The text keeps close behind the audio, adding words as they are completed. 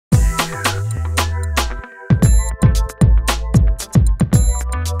Well,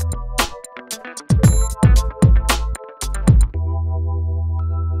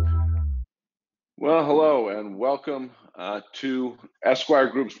 hello and welcome to Esquire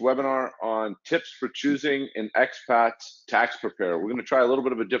Group's webinar on tips for choosing an expat tax preparer. We're going to try a little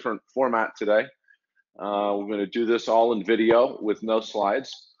bit of a different format today. We're going to do this all in video with no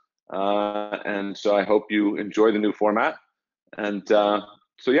slides. And so I hope you enjoy the new format. And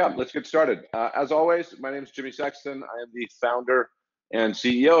so yeah, let's get started. As always, my name is Jimmy Sexton. I am the founder and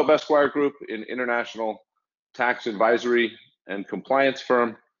CEO of Esquire Group, an international tax advisory and compliance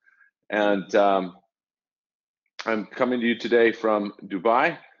firm. And I'm coming to you today from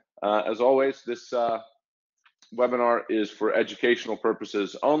Dubai. As always, this webinar is for educational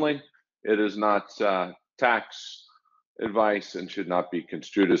purposes only. It is not tax advice and should not be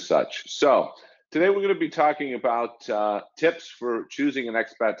construed as such. So today we're going to be talking about tips for choosing an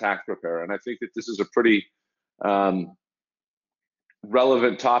expat tax preparer. And I think that this is a pretty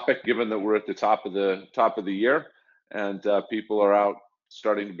relevant topic, given that we're at the top of the year and people are out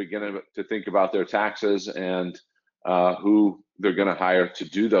starting to begin to think about their taxes and who they're going to hire to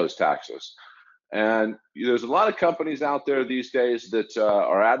do those taxes. And there's a lot of companies out there these days that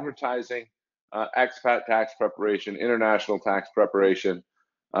are advertising expat tax preparation, international tax preparation.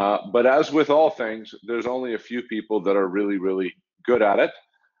 But as with all things, there's only a few people that are really, really good at it.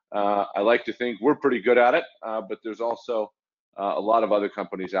 I like to think we're pretty good at it, but there's also a lot of other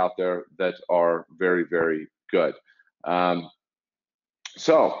companies out there that are very, very good.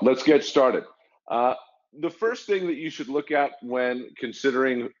 So let's get started. The first thing that you should look at when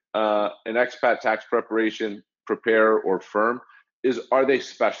considering an expat tax preparation preparer or firm is, are they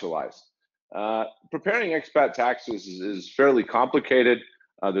specialized? Preparing expat taxes is fairly complicated.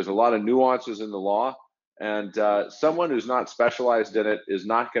 There's a lot of nuances in the law, and someone who's not specialized in it is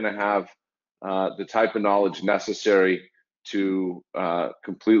not going to have the type of knowledge necessary to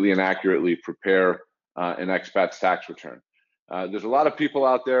completely and accurately prepare an expat's tax return. There's a lot of people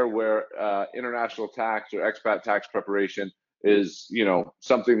out there where international tax or expat tax preparation is,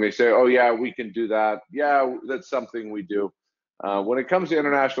 something they say, oh yeah, we can do that. Yeah, that's something we do. When it comes to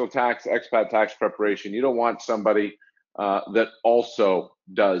international tax, expat tax preparation, you don't want somebody that also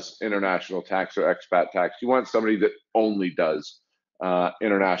does international tax or expat tax. You want somebody that only does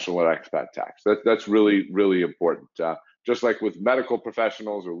international or expat tax. That's really, really important. Just like with medical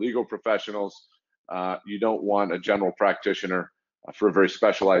professionals or legal professionals, you don't want a general practitioner for a very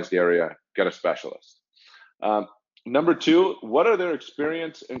specialized area. Get a specialist. Number two, what are their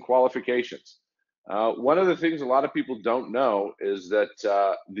experience and qualifications? One of the things a lot of people don't know is that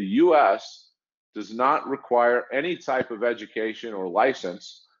the US does not require any type of education or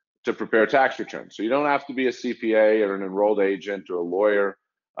license to prepare tax returns. So you don't have to be a CPA or an enrolled agent or a lawyer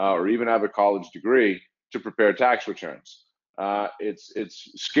or even have a college degree to prepare tax returns. It's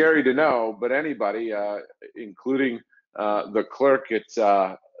scary to know, but anybody, including the clerk at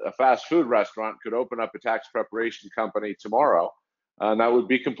a fast food restaurant, could open up a tax preparation company tomorrow, and that would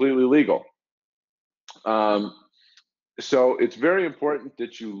be completely legal. So it's very important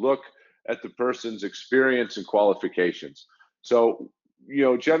that you look at the person's experience and qualifications. So,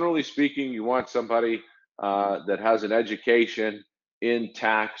 generally speaking, you want somebody that has an education in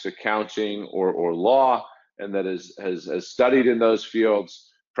tax, accounting, or law, and that has studied in those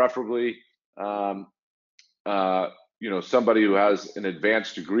fields, preferably somebody who has an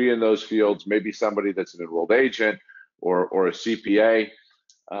advanced degree in those fields, maybe somebody that's an enrolled agent or a CPA.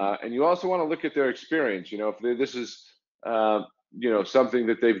 And you also want to look at their experience. If this is something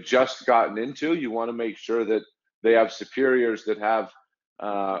that they've just gotten into, you want to make sure that they have superiors that have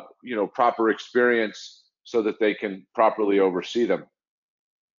proper experience so that they can properly oversee them.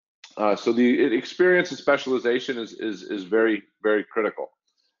 So the experience and specialization is very, very critical.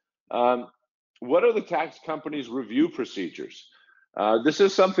 What are the tax company's review procedures? This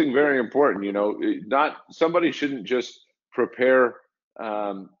is something very important. Somebody shouldn't just prepare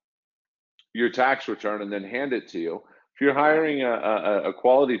your tax return and then hand it to you. If you're hiring a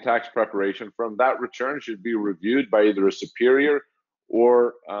quality tax preparation firm, that return should be reviewed by either a superior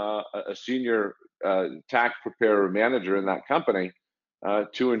or a senior tax preparer or manager in that company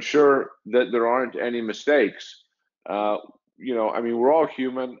to ensure that there aren't any mistakes. We're all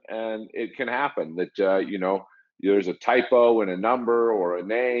human, and it can happen that there's a typo in a number or a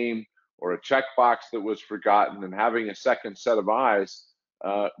name or a checkbox that was forgotten, and having a second set of eyes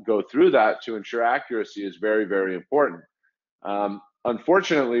go through that to ensure accuracy is very, very important.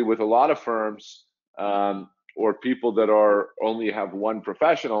 Unfortunately, with a lot of firms or people that only have one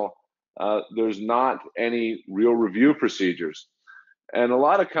professional, there's not any real review procedures. And a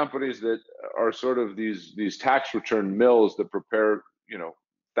lot of companies that are sort of these tax return mills that prepare,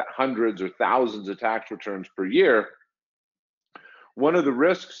 hundreds or thousands of tax returns per year, one of the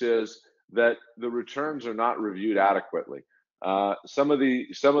risks is that the returns are not reviewed adequately. Some of the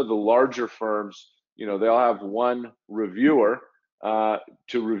larger firms, they'll have one reviewer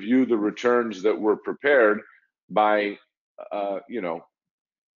to review the returns that were prepared by,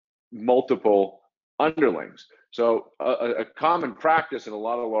 multiple underlings. So a common practice in a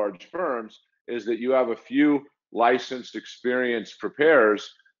lot of large firms is that you have a few licensed, experienced preparers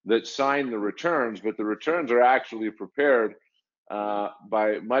that sign the returns, but the returns are actually prepared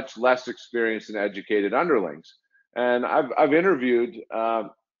by much less experienced and educated underlings. And I've interviewed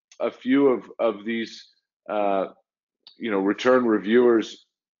a few of these return reviewers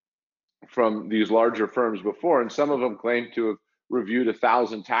from these larger firms before, and some of them claim to have reviewed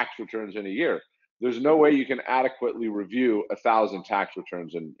 1,000 tax returns in a year. There's no way you can adequately review 1,000 tax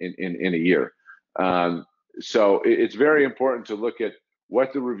returns in a year. So it's very important to look at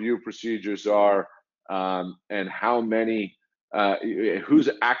what the review procedures are, and how many, who's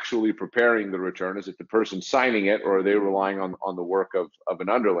actually preparing the return. Is it the person signing it, or are they relying on the work of an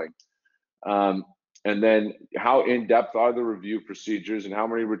underling? And then how in-depth are the review procedures, and how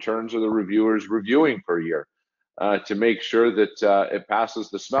many returns are the reviewers reviewing per year, to make sure that it passes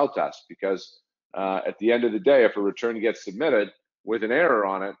the smell test? Because at the end of the day, if a return gets submitted with an error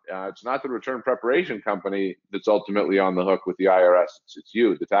on it, it's not the return preparation company that's ultimately on the hook with the IRS. It's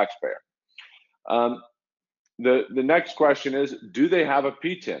you, the taxpayer. The next question is, do they have a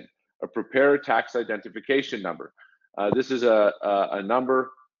PTIN, a Preparer Tax Identification Number? This is a number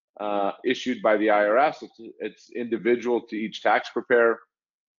issued by the IRS. It's individual to each tax preparer.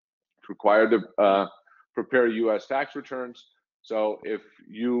 It's required to prepare U.S. tax returns. So if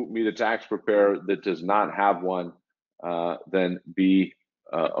you meet a tax preparer that does not have one, then be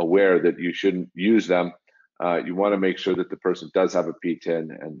aware that you shouldn't use them. You want to make sure that the person does have a PTIN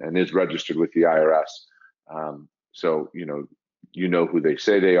and is registered with the IRS. So you know who they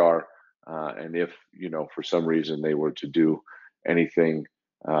say they are, and if for some reason they were to do anything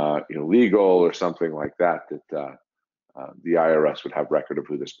illegal or something like that, that the IRS would have record of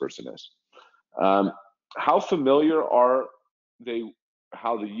who this person is. How familiar are they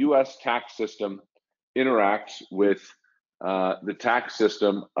how the U.S. tax system interacts with the tax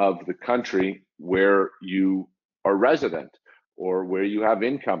system of the country where you are resident or where you have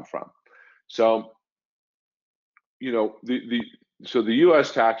income from? So, the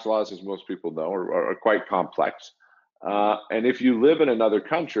U.S. tax laws, as most people know, are quite complex. And if you live in another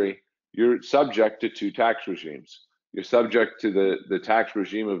country, you're subject to two tax regimes. You're subject to the tax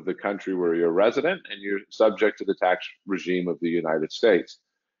regime of the country where you're a resident, and you're subject to the tax regime of the United States.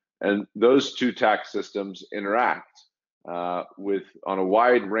 And those two tax systems interact on a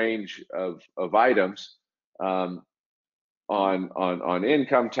wide range of items, on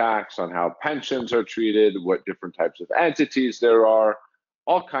income tax, on how pensions are treated, what different types of entities there are,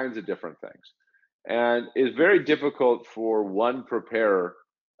 all kinds of different things. And it's very difficult for one preparer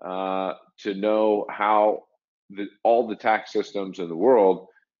to know how all the tax systems in the world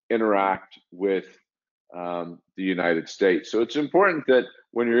interact with the United States. So it's important that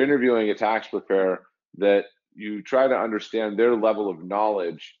when you're interviewing a tax preparer, that you try to understand their level of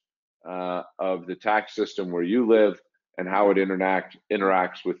knowledge of the tax system where you live and how it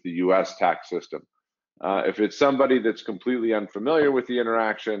interacts with the U.S. tax system. If it's somebody that's completely unfamiliar with the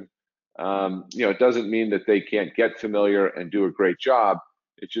interaction, it doesn't mean that they can't get familiar and do a great job.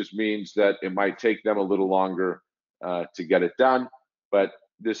 It just means that it might take them a little longer to get it done, but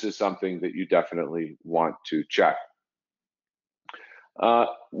this is something that you definitely want to check.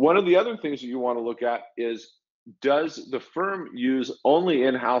 One of the other things that you want to look at is, does the firm use only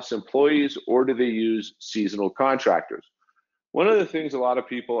in-house employees, or do they use seasonal contractors? One of the things a lot of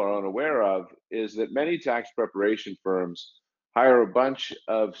people are unaware of is that many tax preparation firms hire a bunch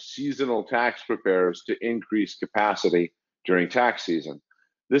of seasonal tax preparers to increase capacity during tax season.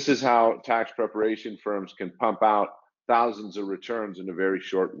 This is how tax preparation firms can pump out thousands of returns in a very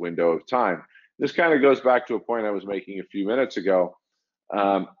short window of time. This kind of goes back to a point I was making a few minutes ago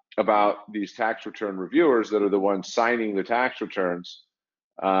about these tax return reviewers that are the ones signing the tax returns,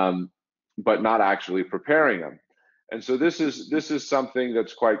 but not actually preparing them. And so this is something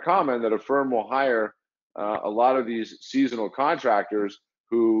that's quite common, that a firm will hire a lot of these seasonal contractors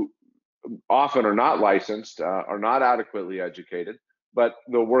who often are not licensed, are not adequately educated, but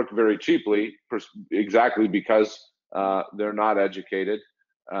they'll work very cheaply, exactly because they're not educated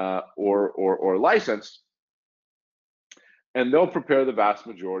or licensed, and they'll prepare the vast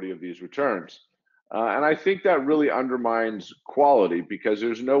majority of these returns. And I think that really undermines quality, because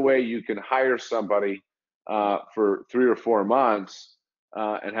there's no way you can hire somebody for 3 or 4 months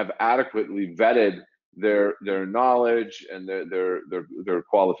and have adequately vetted their knowledge and their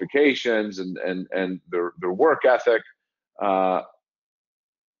qualifications and their work ethic uh,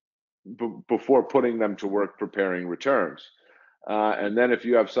 before putting them to work preparing returns. And then if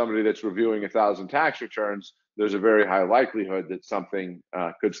you have somebody that's reviewing 1,000 tax returns, there's a very high likelihood that something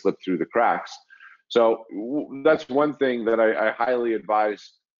could slip through the cracks. So that's one thing that I highly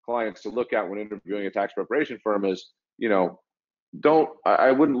advise clients to look at when interviewing a tax preparation firm is,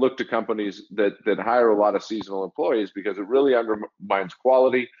 I wouldn't look to companies that hire a lot of seasonal employees, because it really undermines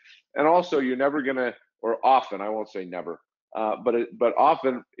quality. And also, you're never gonna, or often, I won't say never, but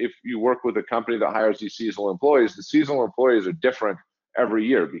often, if you work with a company that hires these seasonal employees, the seasonal employees are different every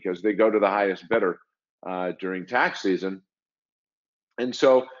year because they go to the highest bidder during tax season. And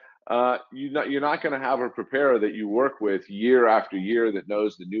so you're not going to have a preparer that you work with year after year that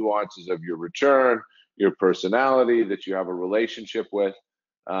knows the nuances of your return, your personality, that you have a relationship with.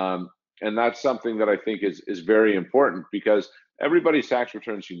 And that's something that I think is very important, because everybody's tax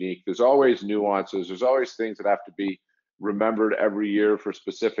return is unique. There's always nuances. There's always things that have to be remembered every year for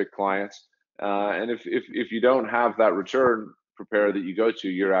specific clients. And if you don't have that return preparer that you go to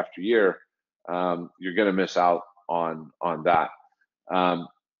year after year, you're going to miss out on that.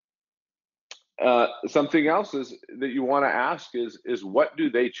 Something else is that you want to ask is what do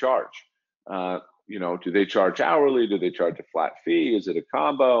they charge? Do they charge hourly? Do they charge a flat fee? Is it a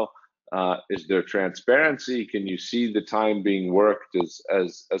combo? Is there transparency? Can you see the time being worked as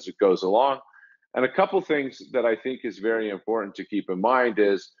it goes along? And a couple things that I think is very important to keep in mind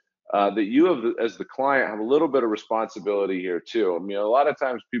is that you have, as the client, have a little bit of responsibility here too. I mean, a lot of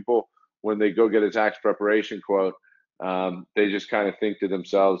times people, when they go get a tax preparation quote, they just kind of think to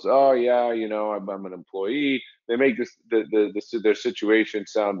themselves, "Oh yeah, I'm an employee." They make their situation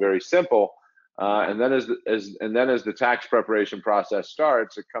sound very simple, and then as the tax preparation process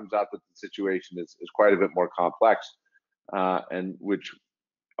starts, it comes out that the situation is quite a bit more complex, and which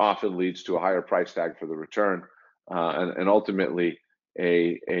often leads to a higher price tag for the return, and ultimately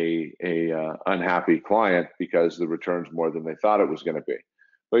a unhappy client, because the return's more than they thought it was going to be.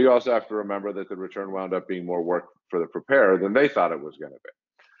 But you also have to remember that the return wound up being more work for the preparer than they thought it was going to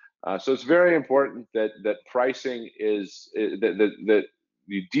be. So it's very important that pricing that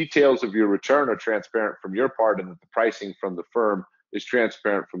the details of your return are transparent from your part, and that the pricing from the firm is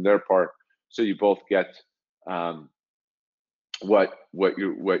transparent from their part, so you both get what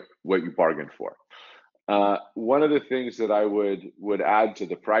you bargained for. One of the things that I would add to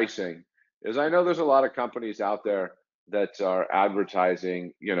the pricing is, I know there's a lot of companies out there that are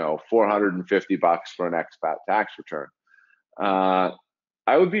advertising, $450 for an expat tax return.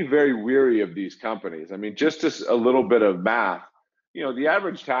 I would be very weary of these companies. I mean, just as a little bit of math, the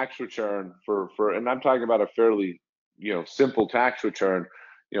average tax return and I'm talking about a fairly, simple tax return,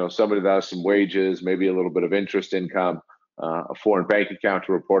 somebody that has some wages, maybe a little bit of interest income, a foreign bank account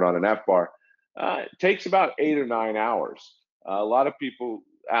to report on an FBAR, it takes about 8 or 9 hours. A lot of people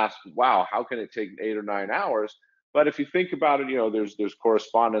ask, wow, how can it take 8 or 9 hours? But if you think about it, there's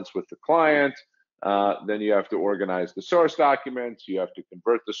correspondence with the client. Then you have to organize the source documents. You have to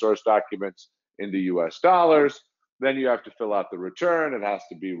convert the source documents into US dollars. Then you have to fill out the return. It has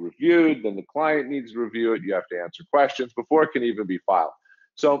to be reviewed. Then the client needs to review it. You have to answer questions before it can even be filed.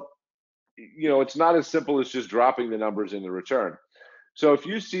 So, it's not as simple as just dropping the numbers in the return. So if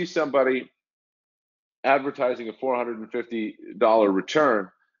you see somebody advertising a $450 return,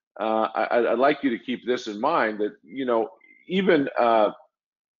 I'd like you to keep this in mind, that even a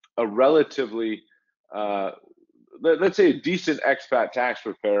relatively let's say a decent expat tax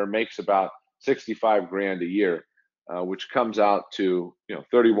preparer makes about 65 grand a year, which comes out to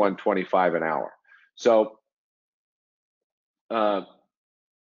 $31.25 an hour. So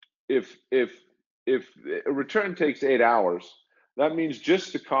if a return takes 8 hours, that means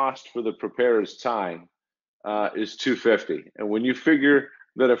just the cost for the preparer's time is $250. And when you figure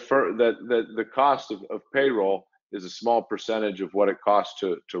that that the cost of payroll is a small percentage of what it costs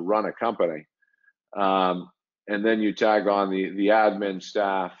to run a company, and then you tag on the admin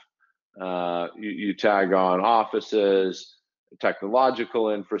staff, you tag on offices,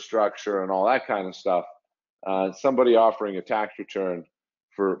 technological infrastructure, and all that kind of stuff, somebody offering a tax return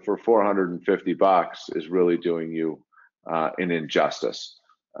for $450 is really doing you an injustice.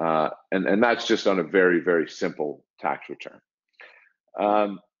 And that's just on a very, very simple tax return.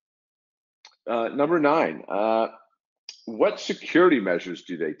 Number 9, what security measures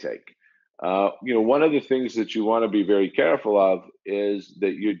do they take? One of the things that you want to be very careful of is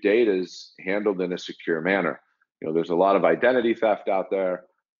that your data is handled in a secure manner. There's a lot of identity theft out there,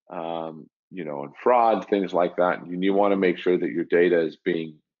 and fraud, things like that. And you want to make sure that your data is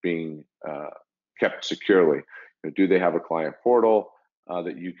being kept securely. Do they have a client portal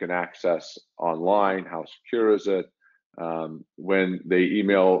that you can access online? How secure is it? When they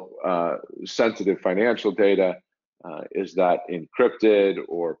email sensitive financial data, is that encrypted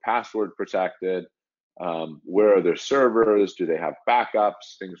or password protected? Where are their servers? Do they have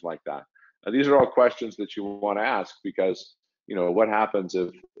backups? Things like that. These are all questions that you want to ask, because what happens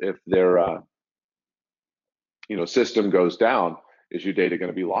if their system goes down? Is your data going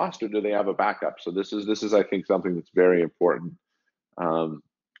to be lost, or do they have a backup? So this is I think something that's very important to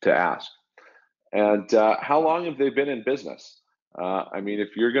ask. And how long have they been in business?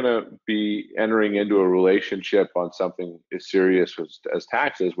 If you're going to be entering into a relationship on something as serious as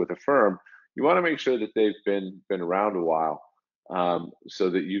taxes with a firm, you want to make sure that they've been around a while, so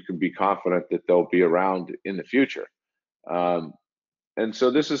that you can be confident that they'll be around in the future. And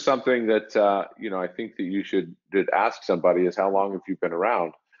so this is something that I think that you should ask somebody, is how long have you been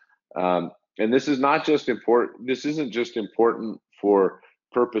around? And this is not just important. This isn't just important for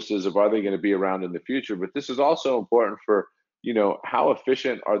purposes of, are they going to be around in the future, but this is also important for how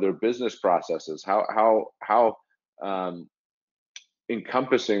efficient are their business processes? How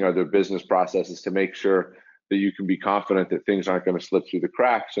encompassing are their business processes to make sure that you can be confident that things aren't going to slip through the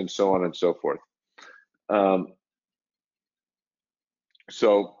cracks, and so on and so forth.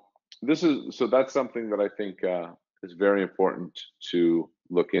 So that's something that I think is very important to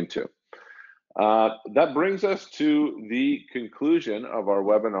look into. That brings us to the conclusion of our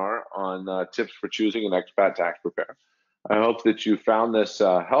webinar on tips for choosing an expat tax preparer. I hope that you found this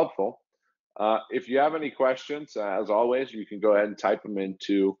helpful. If you have any questions, as always, you can go ahead and type them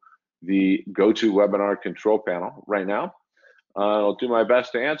into the GoToWebinar control panel right now. I'll do my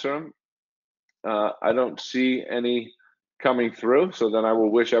best to answer them. I don't see any coming through, so then I will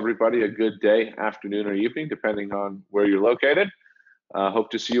wish everybody a good day, afternoon, or evening, depending on where you're located.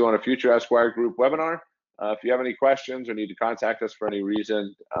 Hope to see you on a future Esquire Group webinar. If you have any questions or need to contact us for any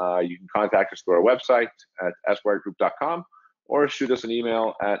reason, you can contact us through our website at esquiregroup.com, or shoot us an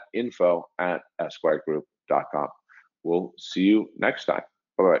email at info@esquiregroup.com. We'll see you next time.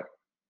 Bye-bye.